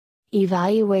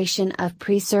Evaluation of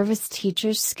pre-service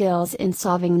teachers' skills in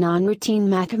solving non-routine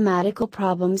mathematical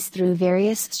problems through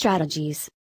various strategies.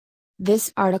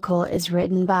 This article is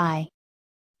written by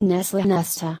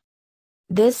Nesta.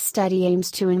 This study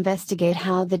aims to investigate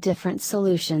how the different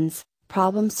solutions,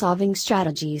 problem-solving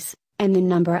strategies, and the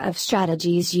number of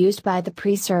strategies used by the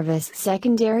pre-service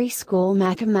secondary school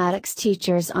mathematics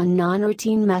teachers on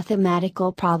non-routine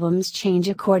mathematical problems change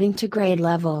according to grade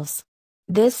levels.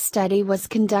 This study was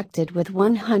conducted with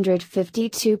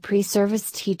 152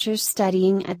 pre-service teachers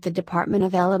studying at the Department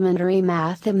of Elementary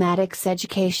Mathematics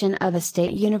Education of a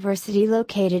state university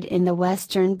located in the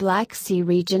Western Black Sea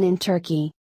region in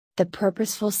Turkey. The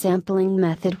purposeful sampling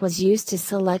method was used to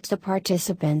select the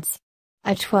participants.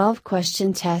 A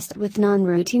 12-question test with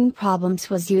non-routine problems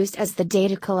was used as the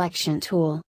data collection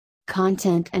tool.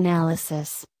 Content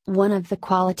analysis, one of the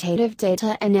qualitative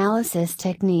data analysis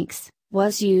techniques,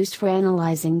 was used for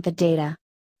analyzing the data.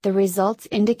 The results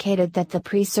indicated that the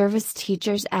pre-service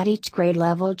teachers at each grade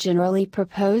level generally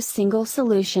proposed single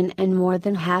solution and more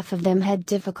than half of them had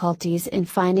difficulties in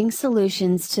finding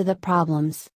solutions to the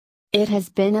problems. It has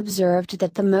been observed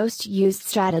that the most used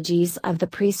strategies of the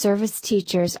pre-service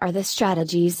teachers are the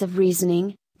strategies of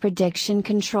reasoning, prediction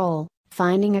control,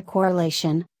 finding a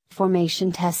correlation,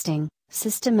 formation testing,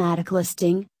 systematic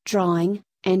listing, drawing,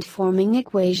 and forming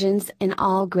equations in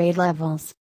all grade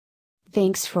levels.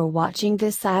 Thanks for watching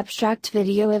this abstract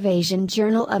video of Asian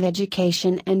Journal of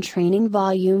Education and Training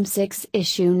Volume 6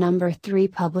 Issue Number 3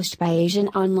 published by Asian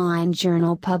Online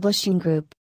Journal Publishing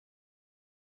Group.